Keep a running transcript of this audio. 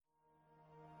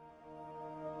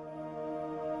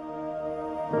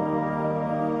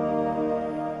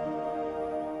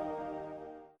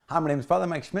Hi, my name is Father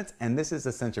Mike Schmitz, and this is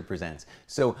Ascension Presents.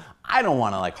 So I don't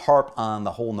want to harp on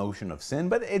the whole notion of sin,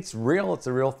 but it's real. It's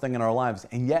a real thing in our lives,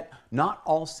 and yet not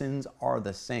all sins are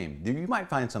the same. You might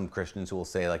find some Christians who will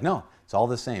say no, it's all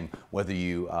the same. Whether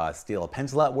you steal a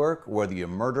pencil at work, or whether you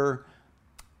murder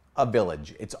a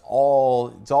village, it's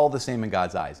all the same in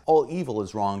God's eyes. All evil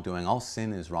is wrongdoing. All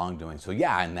sin is wrongdoing. So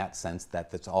yeah, in that sense,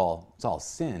 it's all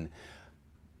sin.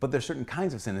 But there's certain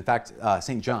kinds of sin. In fact,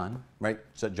 St. John, right?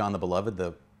 So John the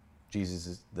Beloved, Jesus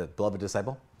is the beloved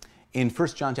disciple. In 1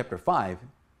 John chapter 5,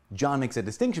 John makes a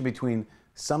distinction between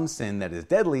some sin that is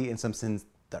deadly and some sins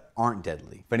that aren't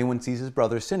deadly. If anyone sees his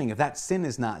brother sinning, if that sin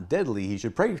is not deadly, he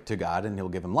should pray to God and he'll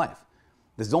give him life.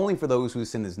 This is only for those whose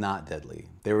sin is not deadly.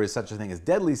 There is such a thing as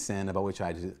deadly sin, about which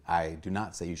I do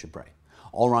not say you should pray.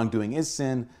 All wrongdoing is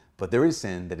sin, but there is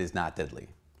sin that is not deadly.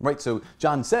 Right? So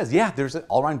John says, yeah,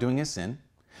 all wrongdoing is sin,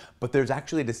 but there's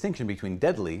actually a distinction between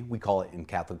deadly, we call it in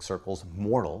Catholic circles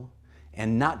mortal,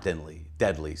 and not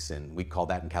deadly sin. We call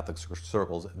that in Catholic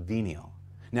circles venial.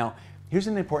 Now, here's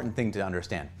an important thing to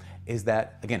understand, is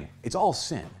that, again, it's all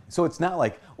sin. So it's not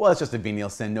like, well, it's just a venial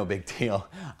sin, no big deal.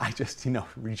 I just,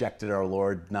 rejected our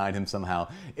Lord, denied him somehow,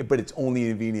 but it's only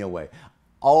in a venial way.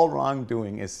 All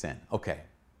wrongdoing is sin. Okay.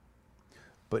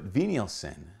 But venial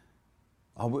sin,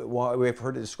 what we've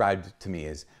heard it described to me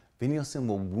is, venial sin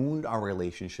will wound our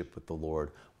relationship with the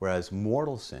Lord, whereas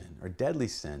mortal sin or deadly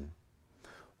sin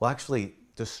will actually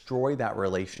destroy that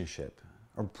relationship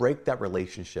or break that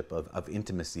relationship of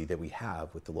intimacy that we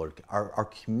have with the Lord, our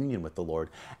communion with the Lord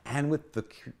and with the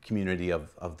community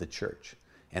of the church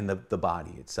and the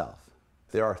body itself.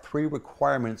 There are 3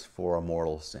 requirements for a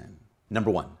mortal sin. Number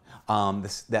 1,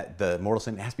 that the mortal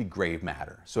sin has to be grave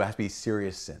matter. So it has to be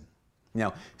serious sin.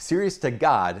 Now, serious to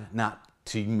God, not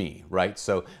to me, right?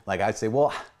 So I'd say,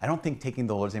 well, I don't think taking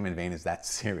the Lord's name in vain is that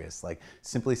serious.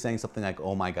 Simply saying something like,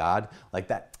 oh my God,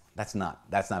 that's not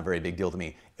a very big deal to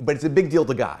me, but it's a big deal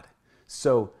to God.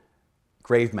 So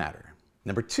grave matter.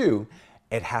 Number 2,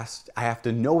 I have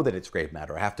to know that it's grave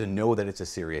matter. I have to know that it's a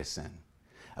serious sin.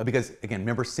 Because again,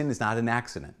 remember, sin is not an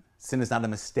accident. Sin is not a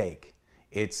mistake.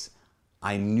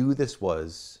 I knew this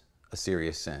was a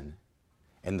serious sin.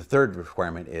 And the 3rd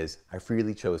requirement is I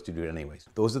freely chose to do it anyways.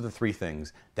 Those are the 3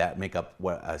 things that make up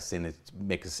what a sin is,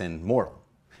 make a sin mortal.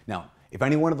 Now, if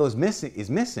any one of those is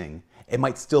missing, it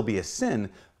might still be a sin,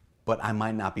 but I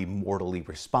might not be mortally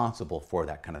responsible for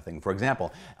that kind of thing. For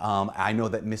example, I know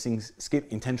that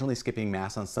intentionally skipping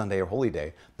Mass on Sunday or Holy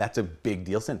Day, that's a big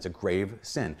deal sin. It's a grave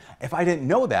sin. If I didn't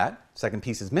know that, second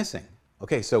piece is missing.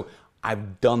 Okay, so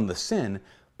I've done the sin,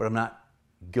 but I'm not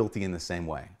guilty in the same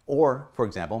way. Or, for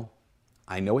example,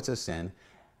 I know it's a sin.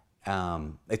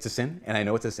 It's a sin, and I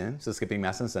know it's a sin, so skipping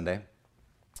Mass on Sunday.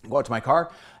 I go out to my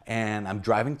car, and I'm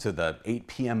driving to the 8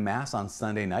 p.m. Mass on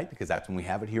Sunday night, because that's when we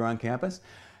have it here on campus.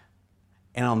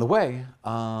 And on the way,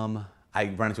 I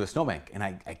run into a snowbank, and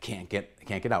I can't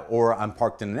get out. Or I'm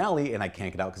parked in an alley, and I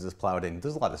can't get out because it's plowed in.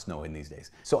 There's a lot of snow in these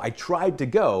days. So I tried to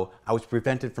go. I was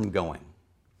prevented from going.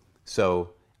 So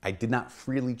I did not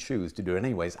freely choose to do it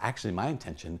anyways. Actually, my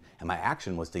intention and my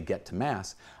action was to get to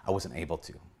Mass. I wasn't able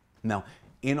to. Now,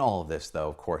 in all of this, though,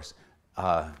 of course,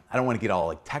 I don't want to get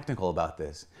all technical about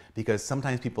this, because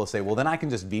sometimes people say, well, then I can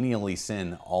just venially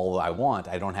sin all I want.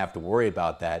 I don't have to worry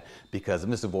about that because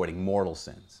I'm just avoiding mortal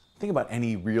sins. Think about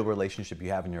any real relationship you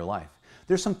have in your life.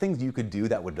 There's some things you could do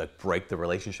that would break the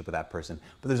relationship with that person,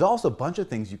 but there's also a bunch of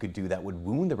things you could do that would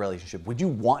wound the relationship. Would you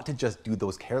want to just do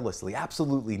those carelessly?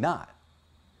 Absolutely not.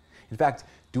 In fact,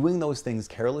 doing those things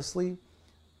carelessly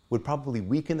would probably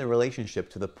weaken the relationship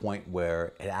to the point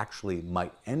where it actually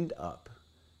might end up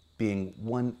being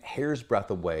one hair's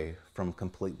breadth away from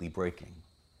completely breaking.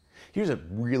 Here's a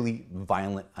really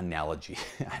violent analogy.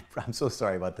 I'm so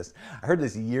sorry about this. I heard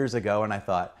this years ago and I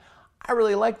thought, I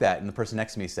really like that. And the person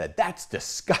next to me said, that's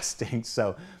disgusting.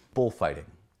 So, bullfighting.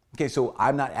 Okay, so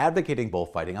I'm not advocating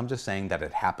bullfighting. I'm just saying that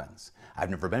it happens. I've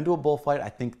never been to a bullfight. I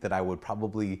think that I would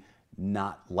probably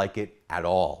not like it at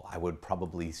all. I would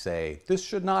probably say, this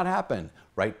should not happen,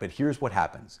 right? But here's what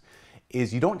happens,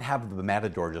 is you don't have the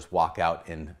matador just walk out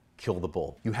and kill the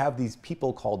bull. You have these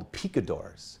people called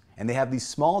picadors, and they have these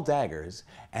small daggers,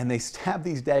 and they stab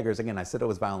these daggers. Again, I said it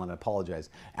was violent, I apologize.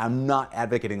 I'm not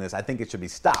advocating this. I think it should be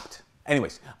stopped.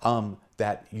 Anyways,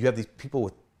 that you have these people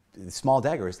with small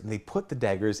daggers, and they put the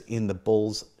daggers in the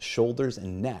bull's shoulders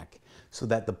and neck so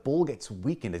that the bull gets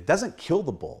weakened. It doesn't kill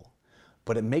the bull,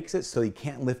 but it makes it so he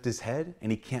can't lift his head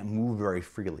and he can't move very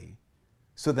freely.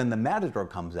 So then the matador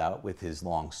comes out with his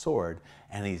long sword,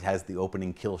 and he has the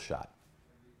opening kill shot.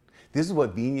 This is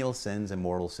what venial sins and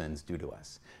mortal sins do to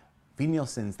us. Venial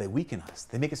sins, they weaken us.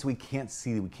 They make us so we can't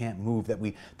see, we can't move,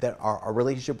 that our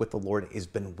relationship with the Lord has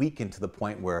been weakened to the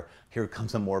point where here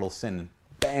comes a mortal sin and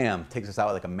bam, takes us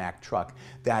out like a Mack truck.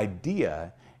 The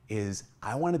idea is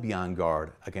I want to be on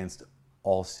guard against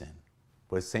all sin.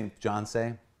 What does St. John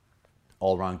say?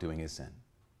 All wrongdoing is sin.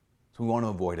 So we want to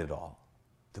avoid it all.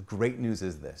 The great news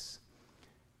is this: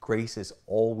 grace is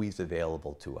always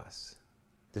available to us.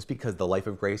 Just because the life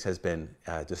of grace has been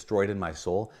destroyed in my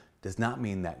soul does not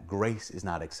mean that grace is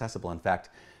not accessible. In fact,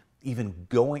 even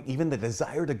the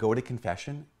desire to go to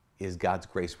confession is God's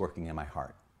grace working in my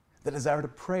heart. The desire to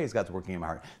pray is God's working in my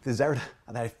heart. The desire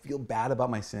that I feel bad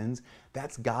about my sins,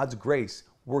 that's God's grace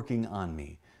working on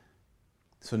me.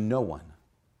 So no one,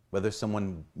 whether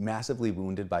someone massively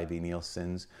wounded by venial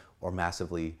sins or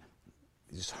massively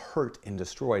just hurt and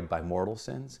destroyed by mortal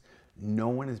sins, no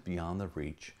one is beyond the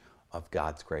reach of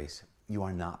God's grace. You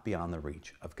are not beyond the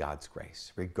reach of God's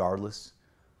grace, regardless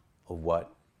of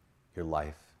what your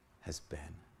life has been.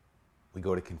 We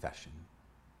go to confession.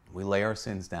 We lay our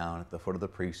sins down at the foot of the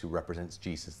priest who represents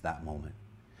Jesus that moment.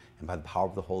 And by the power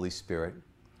of the Holy Spirit,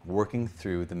 working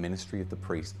through the ministry of the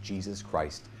priest, Jesus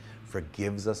Christ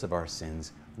forgives us of our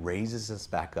sins, raises us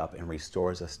back up, and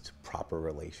restores us to proper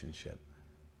relationship.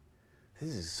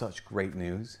 This is such great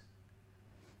news.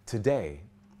 Today,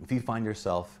 if you find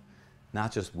yourself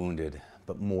not just wounded,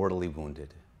 but mortally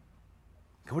wounded,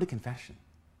 go to confession.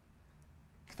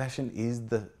 Confession is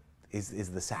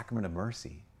the sacrament of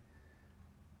mercy.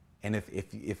 And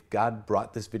if God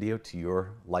brought this video to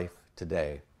your life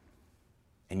today,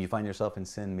 and you find yourself in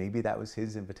sin, maybe that was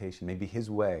his invitation, maybe his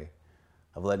way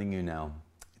of letting you know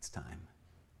it's time.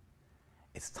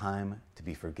 It's time to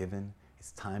be forgiven.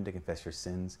 It's time to confess your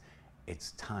sins.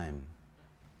 It's time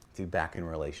to be back in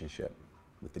relationship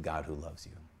with the God who loves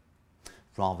you.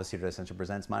 From all of us here at Ascension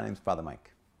Presents, my name is Father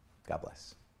Mike. God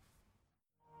bless.